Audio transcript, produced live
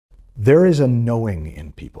there is a knowing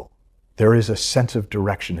in people. There is a sense of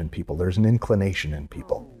direction in people. There's an inclination in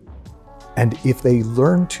people. And if they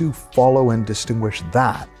learn to follow and distinguish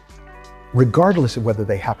that, regardless of whether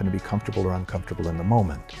they happen to be comfortable or uncomfortable in the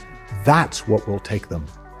moment, that's what will take them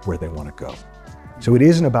where they want to go. So it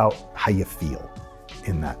isn't about how you feel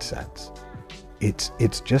in that sense.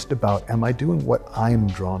 It's just about, am I doing what I'm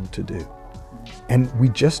drawn to do? And we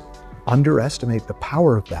just underestimate the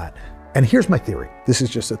power of that. And here's my theory. This is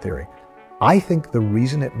just a theory. I think the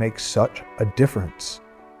reason it makes such a difference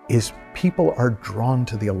is people are drawn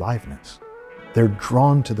to the aliveness. They're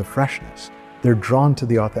drawn to the freshness. They're drawn to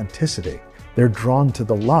the authenticity. They're drawn to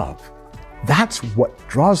the love. That's what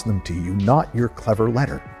draws them to you, not your clever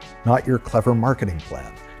letter, not your clever marketing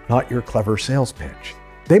plan, not your clever sales pitch.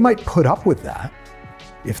 They might put up with that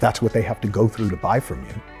if that's what they have to go through to buy from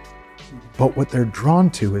you. But what they're drawn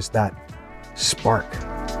to is that spark.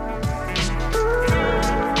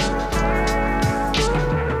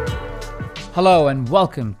 Hello and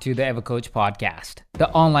welcome to the EverCoach podcast, the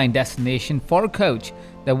online destination for a coach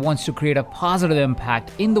that wants to create a positive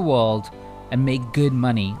impact in the world and make good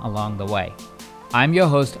money along the way. I'm your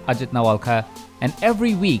host, Ajit Nawalkar, and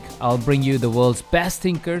every week I'll bring you the world's best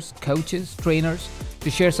thinkers, coaches, trainers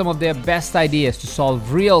to share some of their best ideas to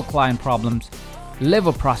solve real client problems, live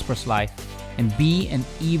a prosperous life, and be an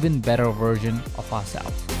even better version of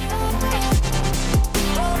ourselves.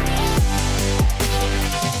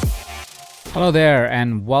 Hello there,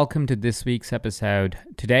 and welcome to this week's episode.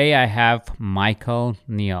 Today I have Neill.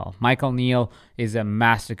 Neill is a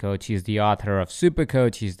master coach. He's the author of Super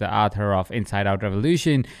Coach. He's the author of Inside Out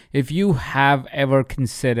Revolution. If you have ever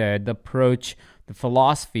considered the approach, the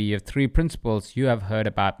philosophy of 3 principles, you have heard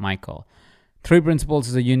about Michael. 3 Principles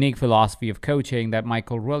is a unique philosophy of coaching that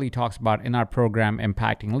Michael really talks about in our program,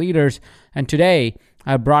 Impacting Leaders. And today,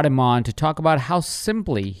 I brought him on to talk about how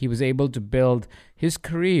simply he was able to build his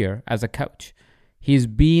career as a coach. He's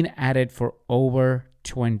been at it for over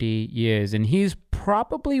 20 years, and he's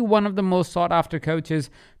probably one of the most sought-after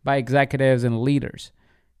coaches by executives and leaders.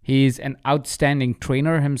 He's an outstanding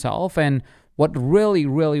trainer himself, and what really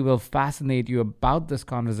will fascinate you about this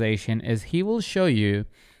conversation is he will show you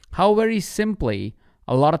how very simply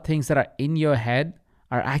a lot of things that are in your head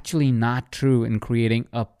are actually not true in creating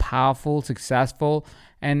a powerful, successful,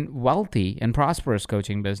 and wealthy and prosperous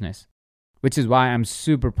coaching business. Which is why I'm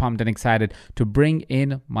super pumped and excited to bring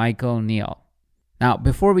in Neill. Now,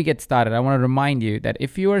 before we get started, I want to remind you that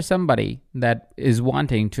if you are somebody that is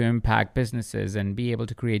wanting to impact businesses and be able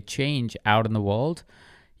to create change out in the world,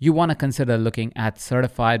 you want to consider looking at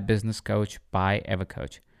Certified Business Coach by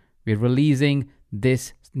EverCoach. We're releasing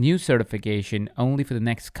this new certification only for the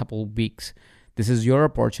next couple of weeks. This is your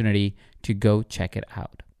opportunity to go check it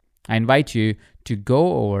out. I invite you to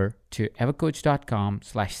go over to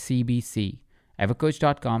evercoach.com/CBC.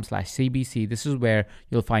 evercoach.com/CBC. This is where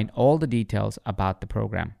you'll find all the details about the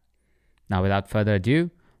program. Now, without further ado,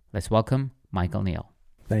 let's welcome Neill.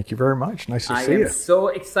 Thank you very much. Nice to see you. I you. am so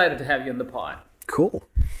excited to have you on the pod. Cool.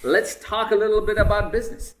 Let's talk a little bit about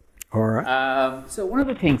business. All right. So one of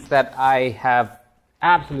the things that I have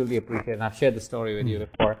absolutely appreciated, and I've shared the story with you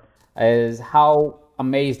before, is how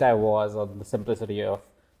amazed I was on the simplicity of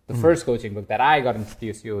the first coaching book that I got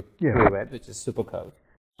introduced you to with, which is Super Coach.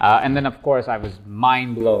 And then, of course, I was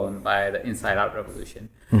mind blown by the Inside Out Revolution.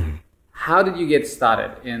 Mm-hmm. How did you get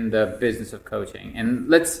started in the business of coaching? And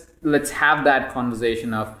let's have that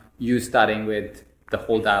conversation of you starting with the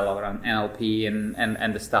whole dialogue around NLP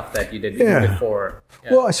and the stuff that you did before.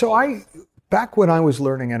 Yeah. Well, so back when I was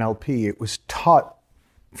learning NLP, it was taught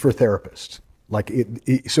for therapists.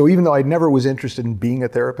 So even though I never was interested in being a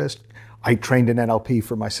therapist, I trained in NLP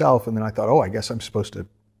for myself, and then I thought, I guess I'm supposed to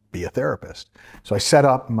be a therapist. So I set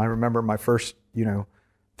up, and I remember my first,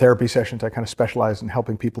 therapy sessions, I kind of specialized in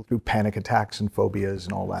helping people through panic attacks and phobias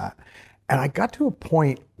and all that. And I got to a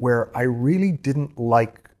point where I really didn't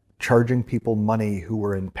like charging people money who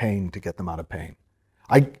were in pain to get them out of pain.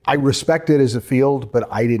 I respect it as a field, but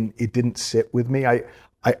it didn't sit with me. I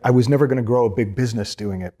was never going to grow a big business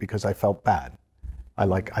doing it because I felt bad. I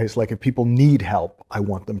was like, if people need help, I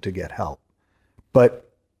want them to get help. But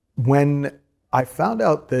when I found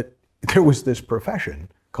out that there was this profession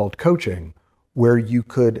called coaching where you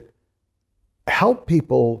could help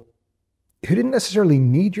people who didn't necessarily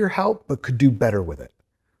need your help, but could do better with it,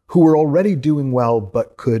 who were already doing well,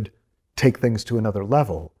 but could take things to another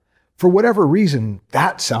level. For whatever reason,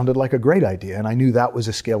 that sounded like a great idea. And I knew that was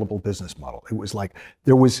a scalable business model. It was like,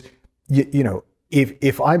 there was,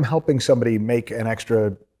 if I'm helping somebody make an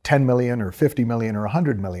extra 10 million or 50 million or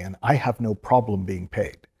 100 million, I have no problem being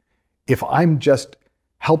paid. If I'm just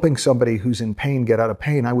helping somebody who's in pain get out of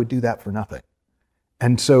pain, I would do that for nothing.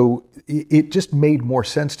 And so it just made more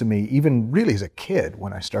sense to me, even really as a kid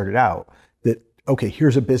when I started out, that, okay,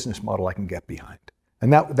 here's a business model I can get behind.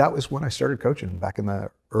 And that was when I started coaching back in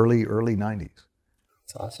the early 90s.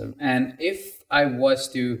 That's awesome. And if I was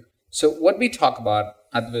to, so what we talk about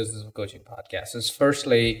at the Business of Coaching podcast is,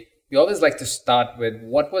 firstly, we always like to start with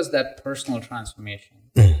what was that personal transformation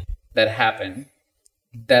that happened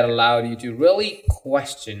that allowed you to really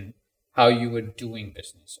question how you were doing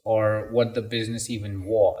business or what the business even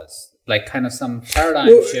was, like kind of some paradigm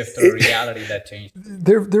shift or reality that changed.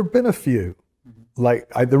 There've been a few.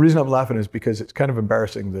 The reason I'm laughing is because it's kind of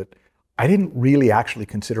embarrassing that I didn't really actually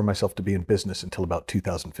consider myself to be in business until about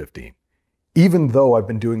 2015, even though I've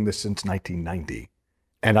been doing this since 1990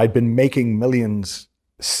 and I'd been making millions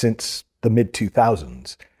since the mid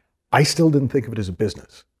 2000s. I still didn't think of it as a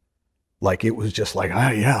business. Like, it was just like,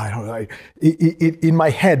 in my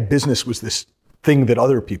head, business was this thing that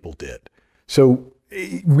other people did. So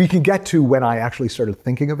we can get to when I actually started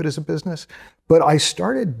thinking of it as a business. But I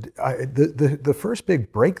started, the first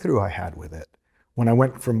big breakthrough I had with it, when I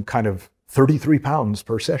went from kind of 33 pounds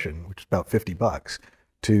per session, which is about $50,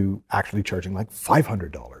 to actually charging like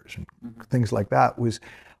 $500 and things like that, was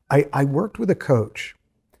I worked with a coach,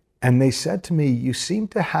 and they said to me, you seem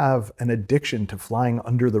to have an addiction to flying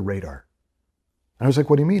under the radar. And I was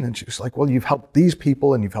like, what do you mean? And she was like, well, you've helped these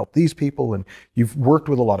people and you've helped these people and you've worked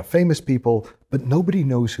with a lot of famous people, but nobody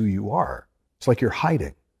knows who you are. It's like you're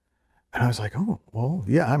hiding. And I was like, oh, well,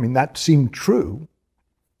 yeah, I mean, that seemed true.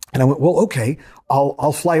 And I went, well, okay,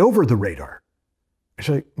 I'll fly over the radar. She's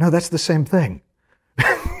like, no, that's the same thing.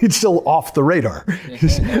 It's still off the radar.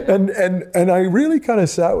 and I really kind of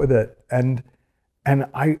sat with it. And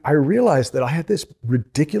I realized that I had this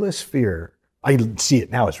ridiculous fear. I see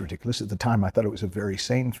it now as ridiculous. At the time, I thought it was a very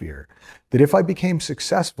sane fear, that if I became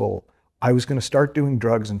successful, I was going to start doing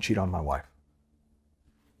drugs and cheat on my wife.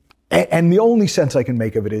 And the only sense I can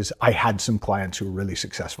make of it is I had some clients who were really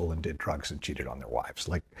successful and did drugs and cheated on their wives.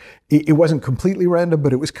 Like, it wasn't completely random,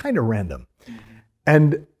 but it was kind of random.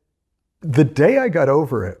 And the day I got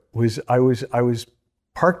over it was I was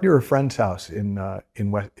parked near a friend's house in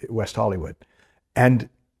West Hollywood, and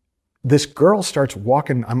this girl starts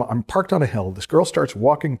walking. I'm parked on a hill. This girl starts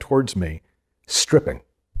walking towards me, stripping,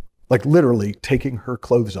 like literally taking her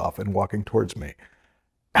clothes off and walking towards me.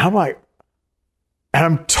 And I'm like, and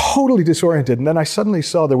I'm totally disoriented. And then I suddenly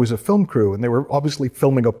saw there was a film crew, and they were obviously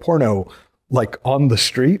filming a porno, like on the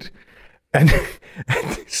street. And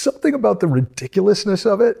something about the ridiculousness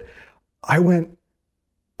of it, I went,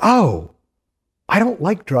 oh, I don't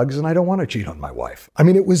like drugs and I don't want to cheat on my wife. I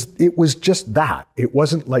mean, it was just that. It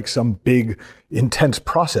wasn't like some big, intense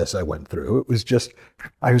process I went through. It was just,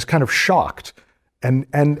 I was kind of shocked. And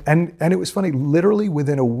it was funny, literally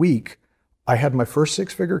within a week, I had my first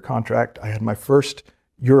 6-figure contract. I had my first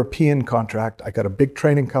European contract. I got a big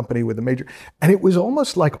training company with a major, and it was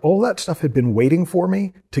almost like all that stuff had been waiting for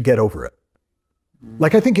me to get over it.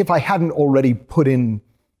 Like, I think if I hadn't already put in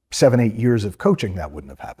 7-8 years of coaching, that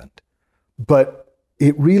wouldn't have happened. But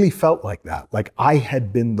it really felt like that. Like I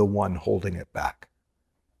had been the one holding it back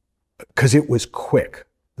because it was quick,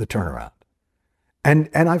 the turnaround. And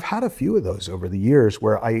I've had a few of those over the years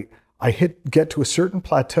where I get to a certain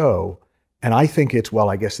plateau and I think it's, well,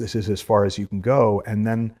 I guess this is as far as you can go. And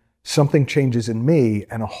then something changes in me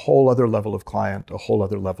and a whole other level of client, a whole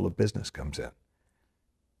other level of business comes in.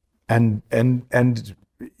 And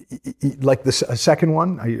like the second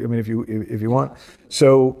one, I mean, if you want.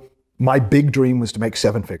 So my big dream was to make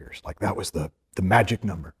 7 figures. Like that was the magic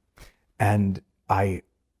number. And I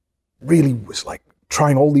really was like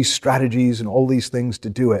trying all these strategies and all these things to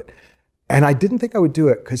do it. And I didn't think I would do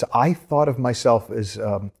it because I thought of myself as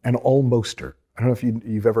an almoster. I don't know if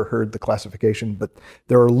you've ever heard the classification, but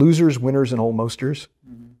there are losers, winners, and almosters.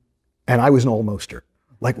 Mm-hmm. And I was an almoster.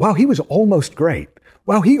 Like, wow, he was almost great.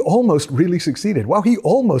 Wow, he almost really succeeded. Wow, he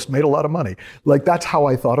almost made a lot of money. Like, that's how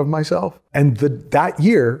I thought of myself. And that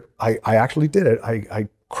year, I actually did it. I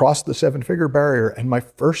crossed the 7-figure barrier, and my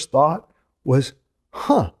first thought was,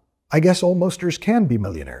 I guess almosters can be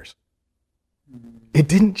millionaires. It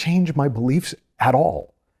didn't change my beliefs at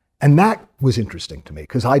all. And that was interesting to me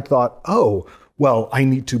because I thought, oh, well, I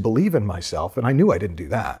need to believe in myself. And I knew I didn't do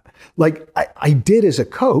that. Like I did as a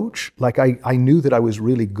coach, like I knew that I was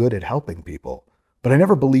really good at helping people, but I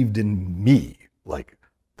never believed in me, like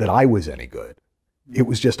that I was any good. It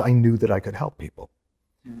was just, I knew that I could help people.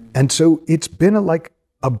 And so it's been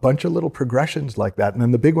a bunch of little progressions like that. And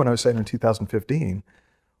then the big one I was saying in 2015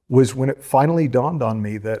 was when it finally dawned on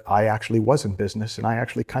me that I actually was in business and I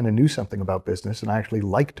actually kind of knew something about business and I actually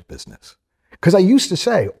liked business. Because I used to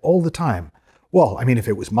say all the time, well, I mean, if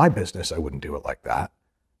it was my business, I wouldn't do it like that.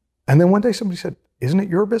 And then one day somebody said, isn't it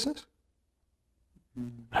your business?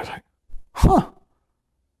 I was like, huh,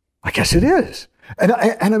 I guess it is. And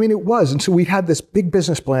I mean, it was. And so we had this big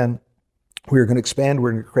business plan. We were going to expand. We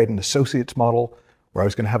were going to create an associates model where I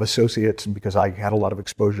was going to have associates. And because I had a lot of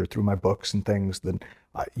exposure through my books and things, then,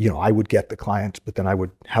 I would get the clients, but then I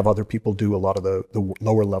would have other people do a lot of the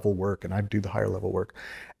lower level work and I'd do the higher level work.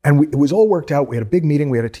 And it was all worked out. We had a big meeting.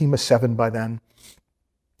 We had a team of 7 by then.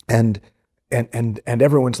 And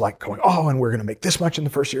everyone's like going, oh, and we're going to make this much in the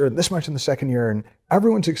first year and this much in the second year. And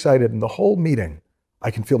everyone's excited. And the whole meeting,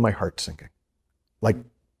 I can feel my heart sinking, like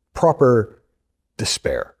proper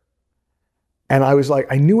despair. And I was like,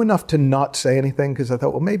 I knew enough to not say anything because I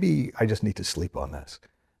thought, well, maybe I just need to sleep on this.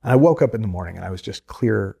 And I woke up in the morning and I was just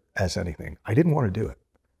clear as anything. I didn't want to do it.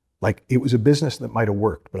 Like it was a business that might have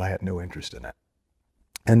worked, but I had no interest in it.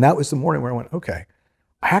 And that was the morning where I went, okay,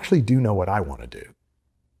 I actually do know what I want to do.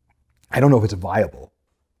 I don't know if it's viable,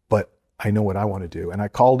 but I know what I want to do. And I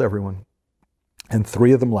called everyone and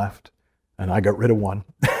 3 of them left and I got rid of 1.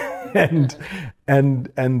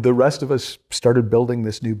 and the rest of us started building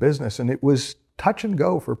this new business. And it was touch and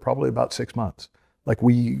go for probably about 6 months. Like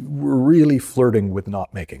we were really flirting with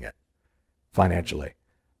not making it financially.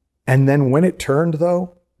 And then when it turned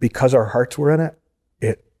though, because our hearts were in it,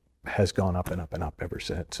 it has gone up and up and up ever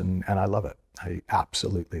since. And I love it. I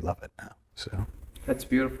absolutely love it now. So that's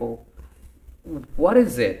beautiful. What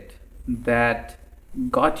is it that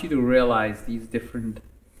got you to realize these different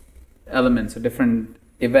elements or different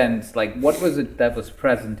events? Like what was it that was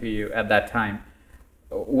present to you at that time?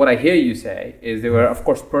 What I hear you say is there were, of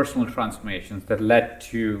course, personal transformations that led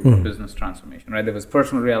to a business transformation, right? There was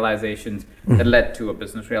personal realizations that led to a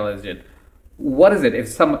business realization. What is it?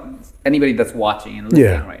 If anybody that's watching and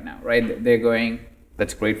listening right now, right? They're going,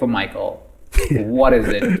 that's great for Michael. What is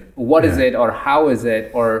it? What is it? Or how is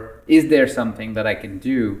it? Or is there something that I can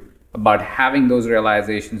do about having those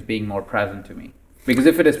realizations being more present to me? Because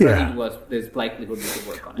if it is present to us, there's likelihood we could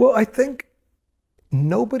work on it. Well, I think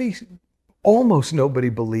almost nobody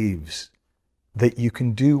believes that you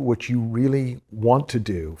can do what you really want to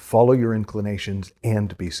do, follow your inclinations,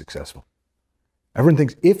 and be successful. Everyone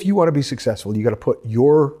thinks if you want to be successful, you got to put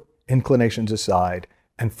your inclinations aside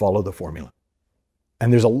and follow the formula.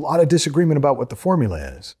 And there's a lot of disagreement about what the formula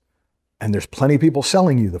is. And there's plenty of people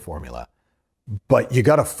selling you the formula. But you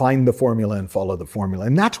got to find the formula and follow the formula.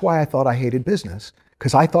 And that's why I thought I hated business,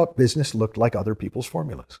 because I thought business looked like other people's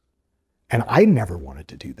formulas. And I never wanted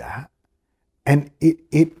to do that. And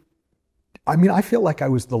I feel like I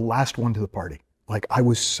was the last one to the party. Like I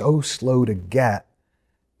was so slow to get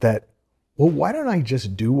that, well, why don't I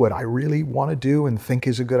just do what I really want to do and think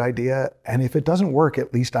is a good idea? And if it doesn't work,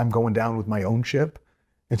 at least I'm going down with my own ship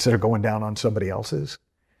instead of going down on somebody else's.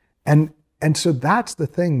 And so that's the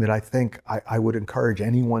thing that I think I would encourage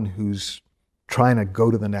anyone who's trying to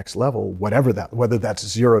go to the next level, whether that's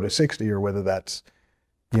 0 to 60 or whether that's,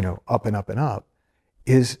 up and up and up,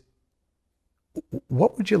 is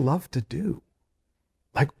what would you love to do?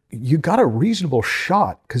 Like you got a reasonable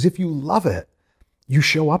shot, because if you love it, you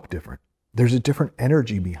show up different. There's a different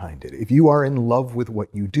energy behind it. If you are in love with what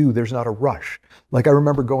you do, there's not a rush. Like I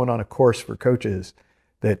remember going on a course for coaches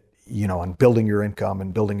that, on building your income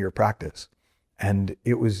and building your practice. And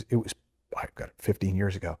it was, I got it 15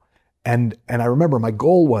 years ago. And I remember my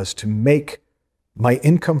goal was to make my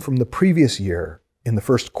income from the previous year in the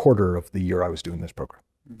first quarter of the year I was doing this program.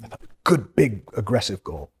 I thought, good, big, aggressive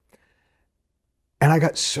goal. And I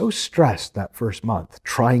got so stressed that first month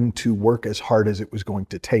trying to work as hard as it was going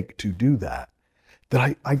to take to do that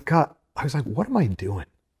I was like, what am I doing?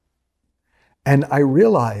 And I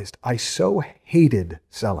realized I so hated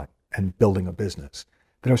selling and building a business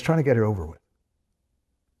that I was trying to get it over with.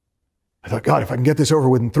 I thought, God, if I can get this over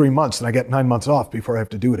with in 3 months, then I get 9 months off before I have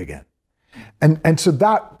to do it again. And so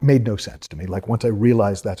that made no sense to me. Like once I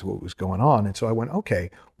realized that's what was going on. And so I went, okay,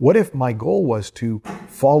 what if my goal was to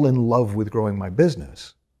fall in love with growing my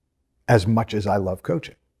business as much as I love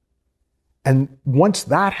coaching? And once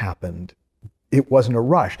that happened, it wasn't a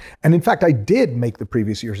rush. And in fact, I did make the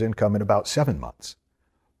previous year's income in about 7 months,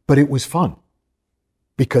 but it was fun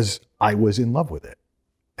because I was in love with it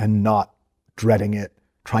and not dreading it,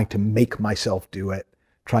 trying to make myself do it,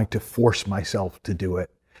 trying to force myself to do it.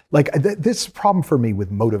 Like this problem for me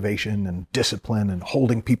with motivation and discipline and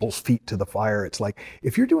holding people's feet to the fire. It's like,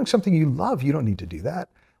 if you're doing something you love, you don't need to do that.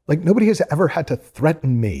 Like nobody has ever had to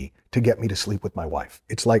threaten me to get me to sleep with my wife.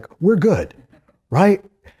 It's like, we're good, right?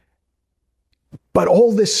 But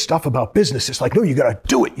all this stuff about business, it's like, no, you got to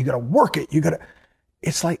do it. You got to work it.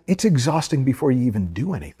 It's like, it's exhausting before you even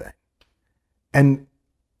do anything. And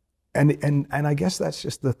and I guess that's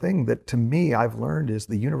just the thing that to me I've learned is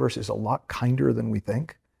the universe is a lot kinder than we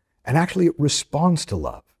think. And actually it responds to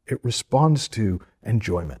love. It responds to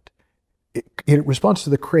enjoyment. It responds to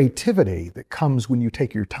the creativity that comes when you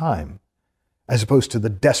take your time, as opposed to the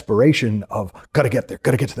desperation of gotta get there,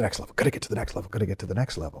 gotta get to the next level, gotta get to the next level, gotta get to the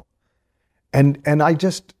next level. And I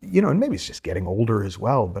just, and maybe it's just getting older as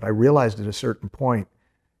well, but I realized at a certain point,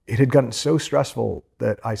 it had gotten so stressful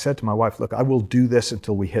that I said to my wife, look, I will do this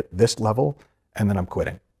until we hit this level, and then I'm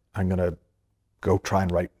quitting. I'm gonna go try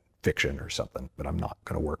and write fiction or something, but I'm not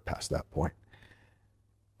gonna work past that point.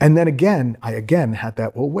 And then I again had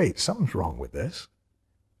that, well, wait, something's wrong with this.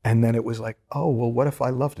 And then it was like, oh, well, what if I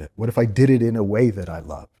loved it? What if I did it in a way that I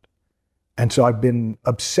loved? And so I've been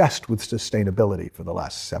obsessed with sustainability for the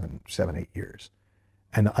last 7, 8 years.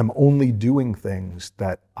 And I'm only doing things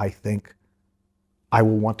that I think I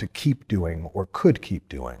will want to keep doing or could keep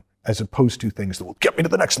doing, as opposed to things that will get me to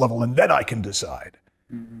the next level and then I can decide.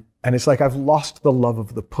 Mm-hmm. And it's like I've lost the love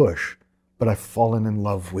of the push, but I've fallen in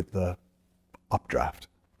love with the updraft.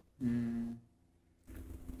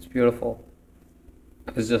 It's beautiful.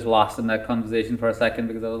 I was just lost in that conversation for a second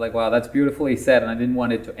because I was like, wow, that's beautifully said, and I didn't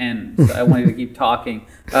want it to end. So I wanted to keep talking.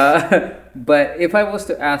 But if I was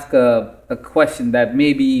to ask a question that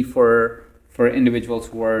maybe for individuals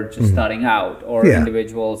who are just starting out, or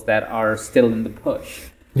individuals that are still in the push,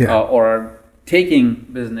 or are taking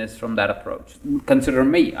business from that approach. Consider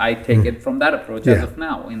me. I take it from that approach as of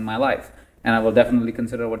now in my life. And I will definitely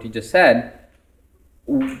consider what you just said.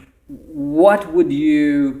 What would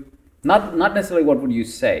you, not necessarily what would you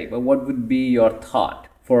say, but what would be your thought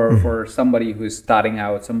for somebody who's starting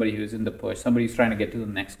out, somebody who's in the push, somebody who's trying to get to the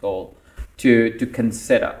next goal, to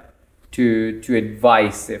consider, to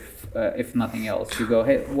advise, if nothing else, to go,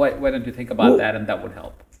 hey, why don't you think about that, and that would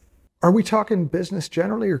help. Are we talking business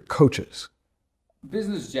generally or coaches?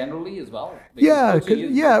 Business generally as well.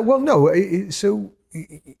 Well, no. So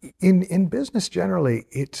in business generally,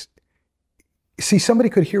 see, somebody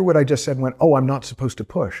could hear what I just said and went, oh, I'm not supposed to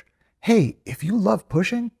push. Hey, if you love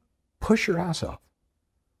pushing, push your ass off,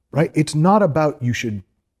 right? It's not about you should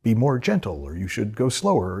be more gentle or you should go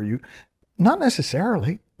slower or not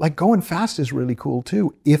necessarily. Like going fast is really cool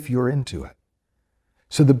too, if you're into it.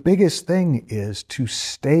 So the biggest thing is to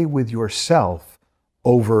stay with yourself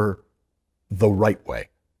over the right way.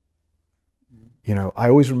 I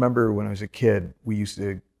always remember when I was a kid, we used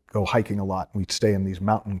to go hiking a lot and we'd stay in these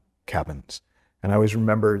mountain cabins. And I always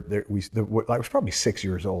remember I was probably 6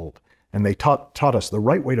 years old, and they taught us the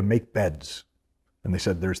right way to make beds. And they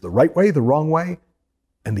said, there's the right way, the wrong way,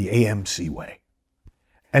 and the AMC way.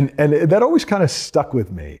 And that always kind of stuck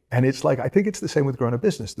with me. And it's like, I think it's the same with growing a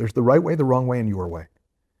business. There's the right way, the wrong way, and your way.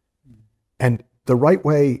 And the right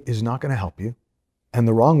way is not going to help you, and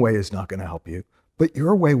the wrong way is not going to help you, but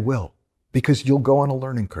your way will, because you'll go on a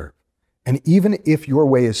learning curve. And even if your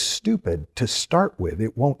way is stupid to start with,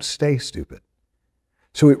 it won't stay stupid.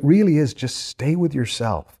 So it really is just stay with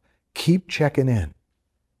yourself. Keep checking in.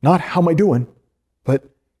 Not how am I doing, but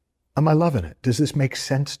am I loving it? Does this make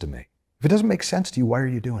sense to me? If it doesn't make sense to you, why are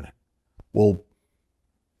you doing it? Well,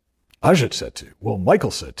 Ajit said to. Well,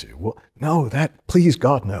 Michael said to. Well, no, please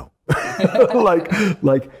God, no.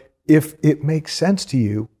 like if it makes sense to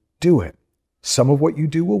you, do it. Some of what you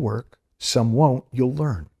do will work. Some won't. You'll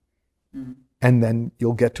learn. Mm-hmm. And then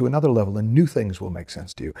you'll get to another level and new things will make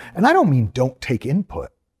sense to you. And I don't mean don't take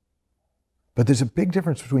input, but there's a big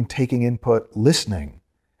difference between taking input, listening,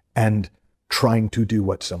 and trying to do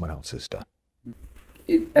what someone else has done.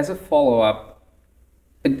 As a follow-up,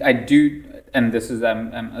 I do, and this is,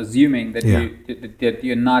 I'm assuming that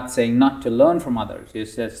you're not saying not to learn from others. You're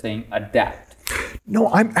just saying adapt.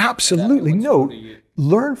 No, I'm absolutely,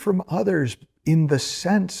 learn from others in the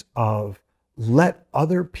sense of let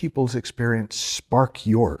other people's experience spark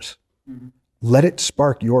yours. Mm-hmm. Let it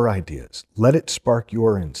spark your ideas. Let it spark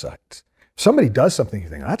your insights. If somebody does something, you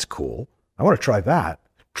think, that's cool. I want to try that.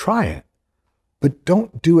 Try it. But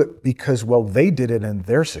don't do it because, well, they did it and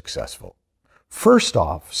they're successful. First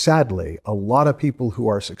off, sadly, a lot of people who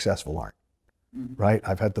are successful aren't, right?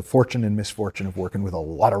 I've had the fortune and misfortune of working with a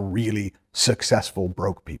lot of really successful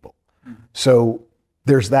broke people. Mm-hmm. So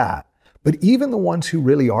there's that. But even the ones who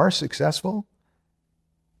really are successful,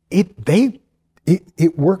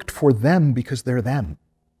 it worked for them because they're them.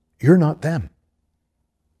 You're not them,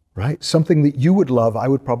 right? Something that you would love, I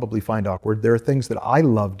would probably find awkward. There are things that I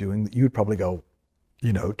love doing that you would probably go,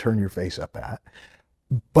 turn your face up at.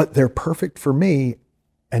 But they're perfect for me,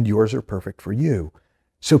 and yours are perfect for you.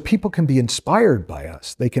 So people can be inspired by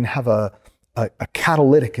us. They can have a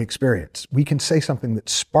catalytic experience. We can say something that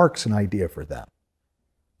sparks an idea for them.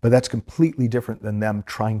 But that's completely different than them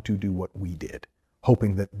trying to do what we did,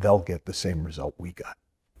 hoping that they'll get the same result we got.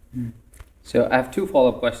 So I have two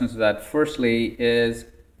follow-up questions to that. Firstly is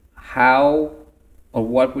how or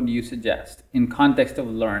what would you suggest in context of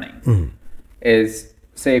learning is,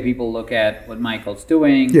 say people look at what Michael's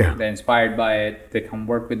doing, they're inspired by it, they come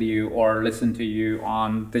work with you or listen to you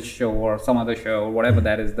on this show or some other show or whatever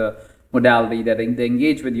that is the modality that they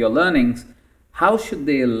engage with your learnings. How should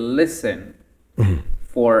they listen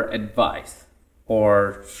for advice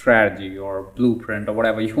or strategy or blueprint or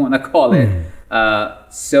whatever you want to call it,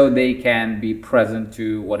 so they can be present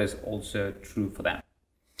to what is also true for them?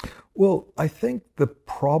 Well, I think the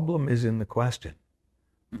problem is in the question.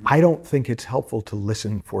 I don't think it's helpful to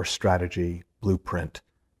listen for strategy, blueprint,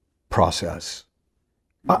 process.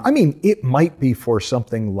 I mean, it might be for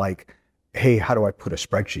something like, hey, how do I put a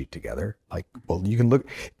spreadsheet together? Like, well, you can look,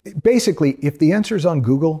 basically, if the answer's on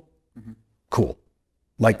Google, cool.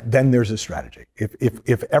 Like, then there's a strategy.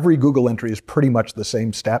 If every Google entry is pretty much the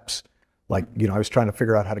same steps, like, you know, I was trying to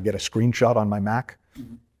figure out how to get a screenshot on my Mac,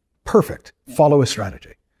 perfect, follow a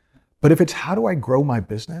strategy. But if it's how do I grow my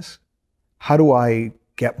business? How do I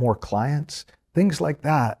get more clients? Things like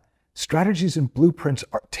that, strategies and blueprints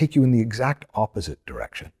take you in the exact opposite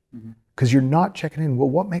direction. Because you're not checking in, well,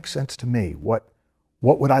 what makes sense to me? What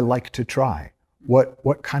would I like to try?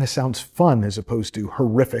 What kind of sounds fun as opposed to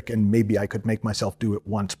horrific and maybe I could make myself do it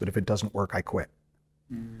once, but if it doesn't work, I quit.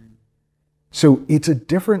 So it's a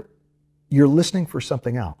different, you're listening for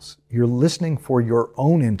something else. You're listening for your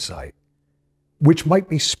own insight, which might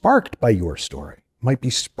be sparked by your story, might be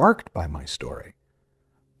sparked by my story,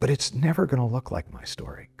 but it's never going to look like my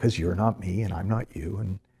story because you're not me and I'm not you.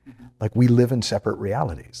 And like we live in separate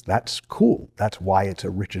realities. That's cool. That's why it's a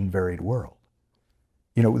rich and varied world.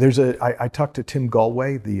 You know, I talked to Tim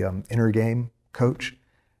Galway, the inner game coach,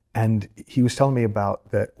 and he was telling me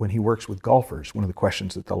about that when he works with golfers, one of the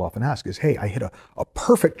questions that they'll often ask is, hey, I hit a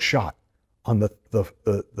perfect shot on the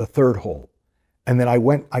third hole. And then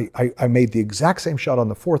I made the exact same shot on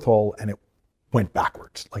the fourth hole and it went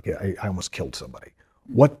backwards. Like I almost killed somebody.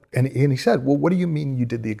 And he said, well, what do you mean you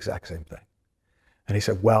did the exact same thing? And he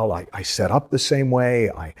said, well, I set up the same way.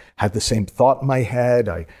 I had the same thought in my head.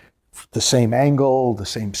 The same angle, the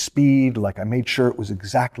same speed. Like I made sure it was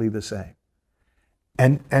exactly the same.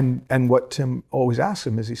 And what Tim always asks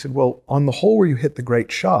him is, he said, well, on the hole where you hit the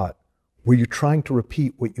great shot, were you trying to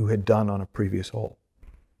repeat what you had done on a previous hole?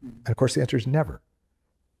 And of course, the answer is never.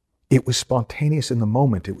 It was spontaneous in the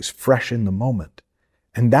moment. It was fresh in the moment.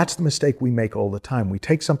 And that's the mistake we make all the time. We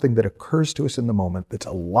take something that occurs to us in the moment, that's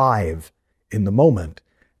alive in the moment,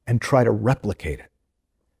 and try to replicate it.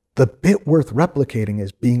 The bit worth replicating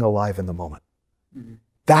is being alive in the moment.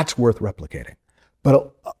 That's worth replicating.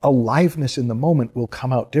 But aliveness in the moment will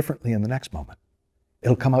come out differently in the next moment.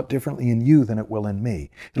 It'll come out differently in you than it will in me.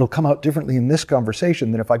 It'll come out differently in this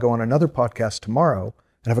conversation than if I go on another podcast tomorrow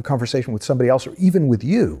and have a conversation with somebody else or even with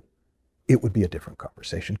you. It would be a different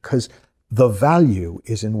conversation because the value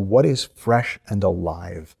is in what is fresh and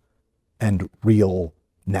alive and real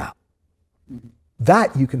now.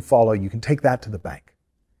 That you can follow, you can take that to the bank.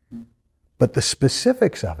 But the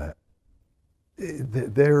specifics of it,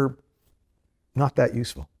 they're not that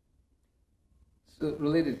useful. So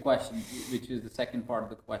related question, which is the second part of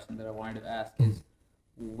the question that I wanted to ask is,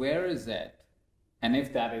 where is it? And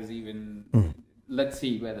if that is even, let's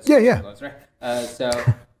see where the story goes, right? So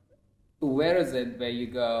where is it where you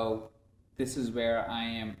go, this is where I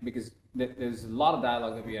am, because there's a lot of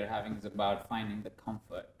dialogue that we are having is about finding the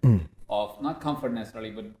comfort of, not comfort necessarily,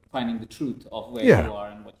 but finding the truth of where you are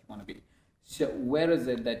and what you want to be. So where is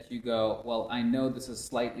it that you go, well, I know this is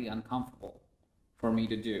slightly uncomfortable for me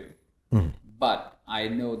to do, but I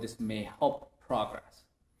know this may help progress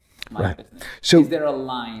my business. So is there a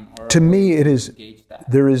line? Or to me, it is,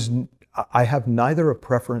 that? I have neither a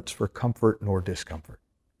preference for comfort nor discomfort.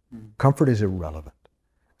 Comfort is irrelevant.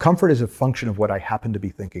 Comfort is a function of what I happen to be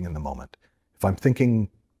thinking in the moment. If I'm thinking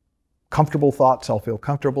comfortable thoughts, I'll feel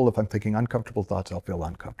comfortable. If I'm thinking uncomfortable thoughts, I'll feel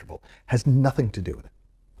uncomfortable. Has nothing to do with it.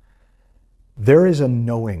 There is a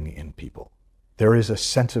knowing in people. There is a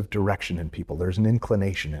sense of direction in people. There's an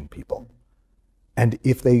inclination in people. And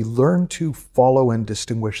if they learn to follow and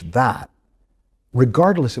distinguish that,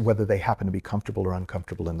 regardless of whether they happen to be comfortable or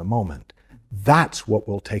uncomfortable in the moment, that's what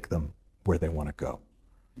will take them where they want to go.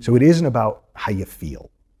 So it isn't about how you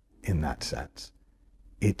feel in that sense.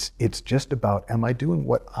 It's just about, am I doing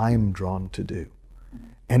what I'm drawn to do?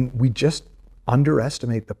 And we just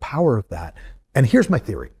underestimate the power of that. And here's my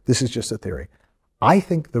theory. This is just a theory. I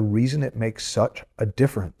think the reason it makes such a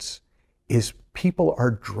difference is people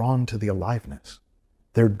are drawn to the aliveness.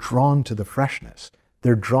 They're drawn to the freshness.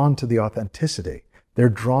 They're drawn to the authenticity. They're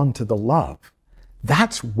drawn to the love.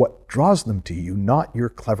 That's what draws them to you, not your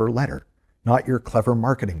clever letter, not your clever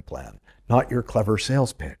marketing plan, not your clever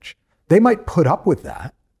sales pitch. They might put up with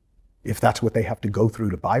that if that's what they have to go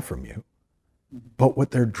through to buy from you. But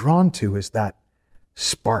what they're drawn to is that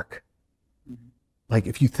spark. Like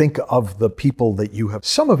if you think of the people that you have,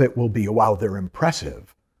 some of it will be, wow, they're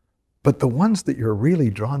impressive. But the ones that you're really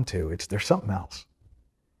drawn to, there's something else.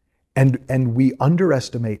 And we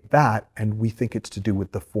underestimate that, and we think it's to do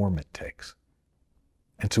with the form it takes.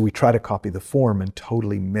 And so we try to copy the form and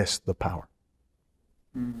totally miss the power.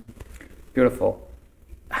 Beautiful.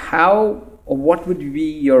 What would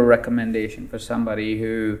be your recommendation for somebody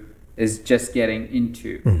who is just getting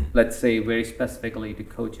into, let's say very specifically to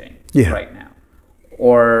coaching right now,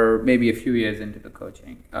 or maybe a few years into the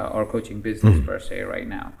coaching or coaching business per se right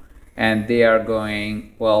now, and they are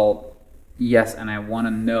going, well, yes, and I want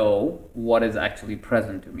to know what is actually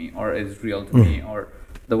present to me or is real to me, or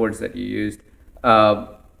the words that you used.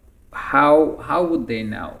 How would they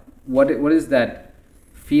know? What is that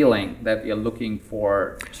feeling that you're looking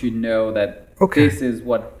for to know that this is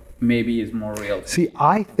what maybe is more real to See, me?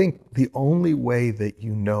 I think the only way that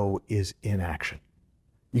you know is in action.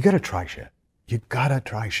 You got to try shit. You got to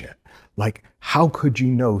try shit. Like, how could you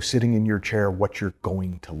know sitting in your chair what you're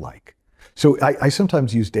going to like? So I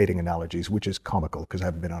sometimes use dating analogies, which is comical because I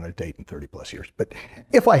haven't been on a date in 30 plus years. But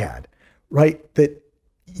if I had, right, that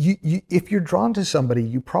if you're drawn to somebody,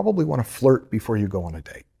 you probably want to flirt before you go on a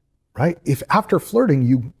date, right? If after flirting,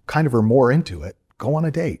 you kind of are more into it, go on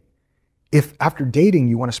a date. If after dating,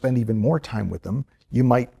 you want to spend even more time with them, you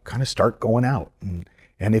might kind of start going out.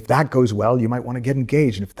 And if that goes well, you might want to get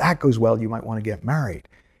engaged. And if that goes well, you might want to get married.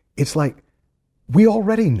 It's like, we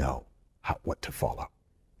already know what to follow.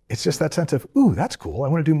 It's just that sense of, ooh, that's cool. I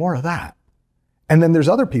want to do more of that. And then there's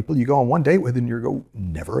other people you go on one date with and you go,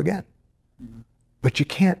 never again. But you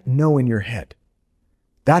can't know in your head.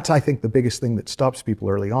 That's, I think, the biggest thing that stops people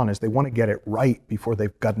early on is they want to get it right before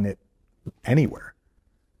they've gotten it anywhere.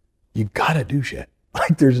 You gotta do shit.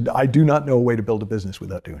 Like I do not know a way to build a business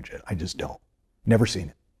without doing shit. I just don't. Never seen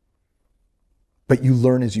it. But you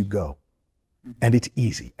learn as you go. And it's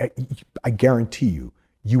easy. I guarantee you,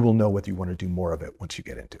 you will know whether you want to do more of it once you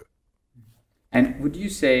get into it. And would you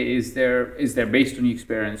say, is there based on your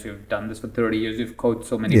experience, you've done this for 30 years, you've coached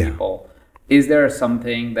so many people, is there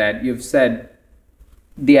something that you've said,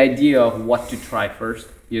 the idea of what to try first,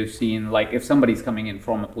 you've seen, like if somebody's coming in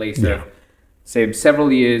from a place of, say,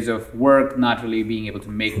 several years of work, not really being able to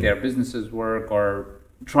make their businesses work, or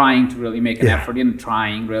trying to really make an effort in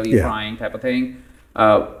trying type of thing.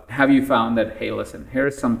 Have you found that, hey, listen, here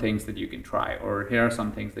are some things that you can try, or here are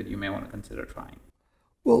some things that you may want to consider trying?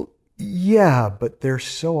 Well, yeah, but they're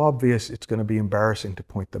so obvious it's going to be embarrassing to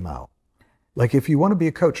point them out. Like if you want to be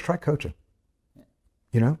a coach, try coaching.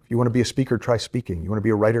 You know, if you want to be a speaker, try speaking. You want to be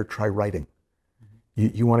a writer, try writing.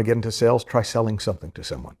 You want to get into sales, try selling something to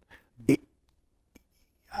someone.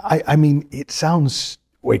 I mean, it sounds,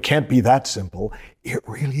 well, it can't be that simple. It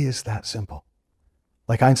really is that simple.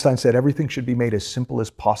 Like Einstein said, everything should be made as simple as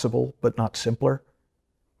possible, but not simpler.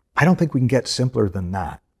 I don't think we can get simpler than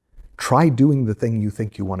that. Try doing the thing you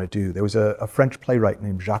think you want to do. There was a French playwright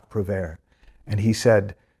named Jacques Prévert, and he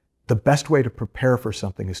said, the best way to prepare for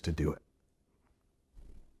something is to do it.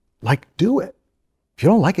 Like, do it. If you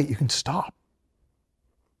don't like it, you can stop.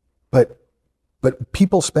 But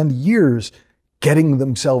people spend years getting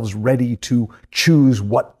themselves ready to choose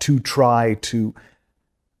what to try to,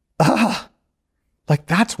 like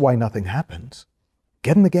that's why nothing happens.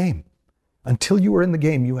 Get in the game. Until you are in the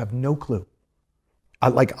game, you have no clue.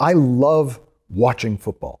 I love watching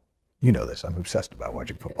football. You know this, I'm obsessed about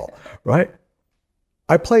watching football, right?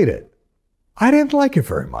 I played it. I didn't like it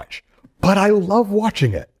very much, but I love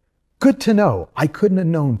watching it. Good to know. I couldn't have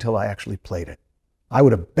known till I actually played it. I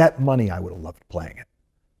would have bet money I would have loved playing it.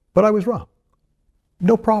 But I was wrong.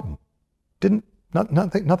 No problem.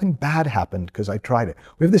 Nothing bad happened because I tried it.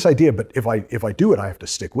 We have this idea, but if I do it, I have to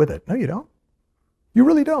stick with it. No, you don't. You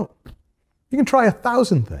really don't. You can try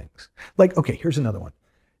 1,000 things. Like, okay, here's another one.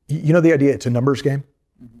 You know the idea it's a numbers game?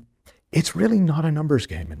 Mm-hmm. It's really not a numbers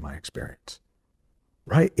game in my experience,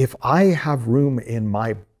 right? If I have room in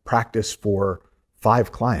my practice for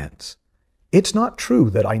 5 clients, it's not true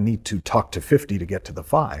that I need to talk to 50 to get to the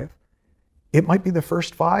 5. It might be the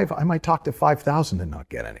first 5. I might talk to 5,000 and not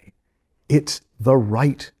get any. It's the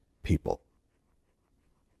right people.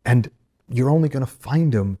 And you're only going to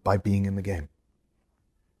find them by being in the game.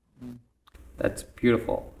 That's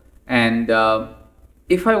beautiful. And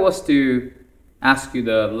if I was to ask you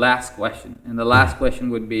the last question, and the last question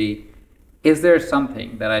would be, is there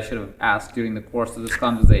something that I should have asked during the course of this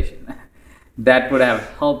conversation that would have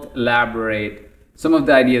helped elaborate some of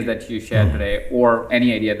the ideas that you shared today, or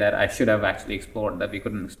any idea that I should have actually explored that we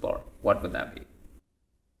couldn't explore? What would that be?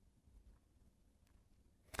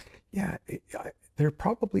 Yeah, there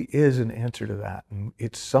probably is an answer to that. And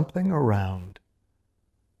it's something around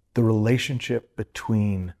the relationship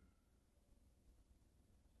between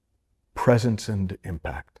presence and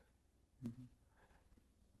impact.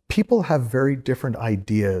 People have very different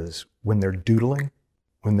ideas when they're doodling,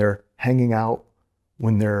 when they're hanging out,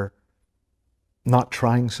 when they're not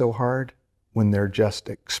trying so hard, when they're just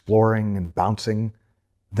exploring and bouncing,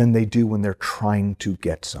 than they do when they're trying to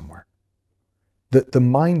get somewhere. The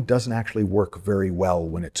mind doesn't actually work very well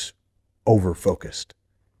when it's over-focused.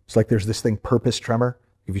 It's like there's this thing, purpose tremor.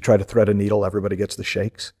 If you try to thread a needle, everybody gets the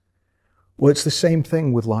shakes. Well, it's the same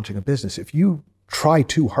thing with launching a business. If you try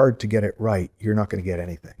too hard to get it right, you're not going to get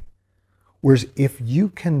anything. Whereas if you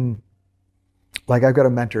can, like I've got a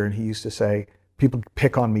mentor and he used to say, people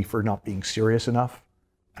pick on me for not being serious enough.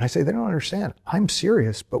 And I say, they don't understand. I'm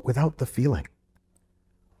serious, but without the feeling,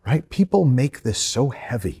 right? People make this so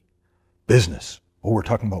heavy. Business. Oh, we're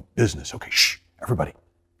talking about business. Okay, shh, everybody.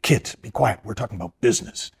 Kids, be quiet. We're talking about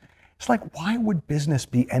business. It's like, why would business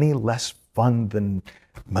be any less fun than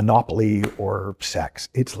Monopoly or sex?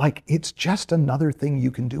 It's like, it's just another thing you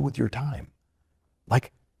can do with your time.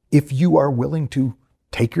 Like, if you are willing to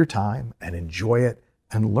take your time and enjoy it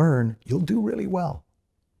and learn, you'll do really well.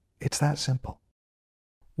 It's that simple.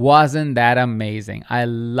 Wasn't that amazing? I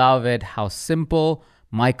love it how simple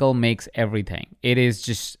Michael makes everything. It is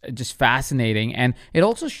just fascinating, and it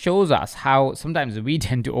also shows us how sometimes we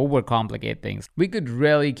tend to overcomplicate things. We could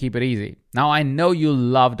really keep it easy. Now, I know you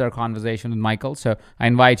loved our conversation with Michael, so I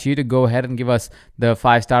invite you to go ahead and give us the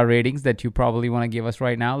 5-star ratings that you probably want to give us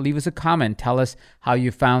right now. Leave us a comment. Tell us how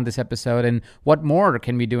you found this episode and what more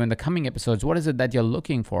can we do in the coming episodes. What is it that you're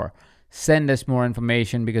looking for? Send us more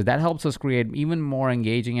information, because that helps us create even more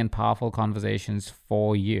engaging and powerful conversations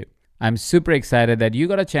for you. I'm super excited that you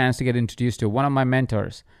got a chance to get introduced to one of my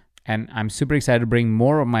mentors, and I'm super excited to bring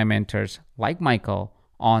more of my mentors like Michael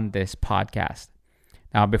on this podcast.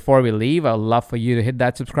 Now, before we leave, I'd love for you to hit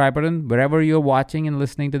that subscribe button. Wherever you're watching and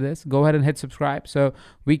listening to this, go ahead and hit subscribe so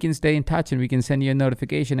we can stay in touch and we can send you a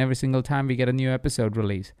notification every single time we get a new episode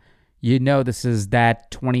release. You know, this is that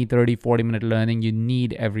 20, 30, 40-minute learning you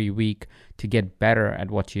need every week to get better at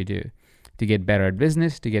what you do. To get better at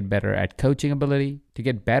business, to get better at coaching ability, to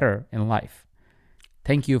get better in life.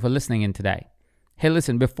 Thank you for listening in today. Hey,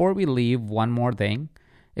 listen, before we leave, one more thing.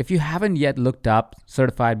 If you haven't yet looked up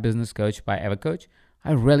Certified Business Coach by EverCoach,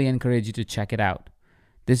 I really encourage you to check it out.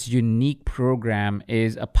 This unique program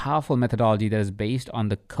is a powerful methodology that is based on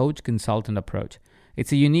the coach-consultant approach.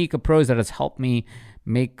 It's a unique approach that has helped me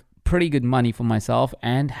make pretty good money for myself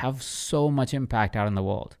and have so much impact out in the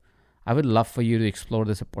world. I would love for you to explore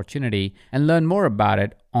this opportunity and learn more about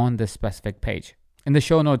it on this specific page. In the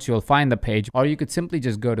show notes, you'll find the page, or you could simply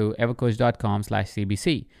just go to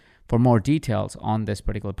evercoach.com/CBC for more details on this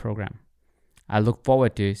particular program. I look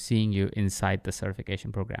forward to seeing you inside the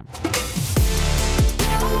certification program.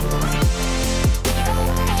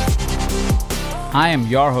 I am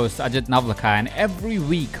your host, Ajit Navlakha, and every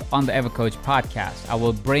week on the EverCoach podcast, I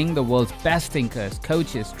will bring the world's best thinkers,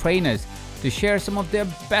 coaches, trainers, to share some of their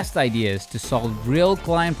best ideas to solve real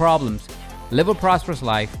client problems, live a prosperous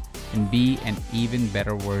life, and be an even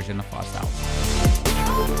better version of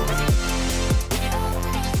ourselves.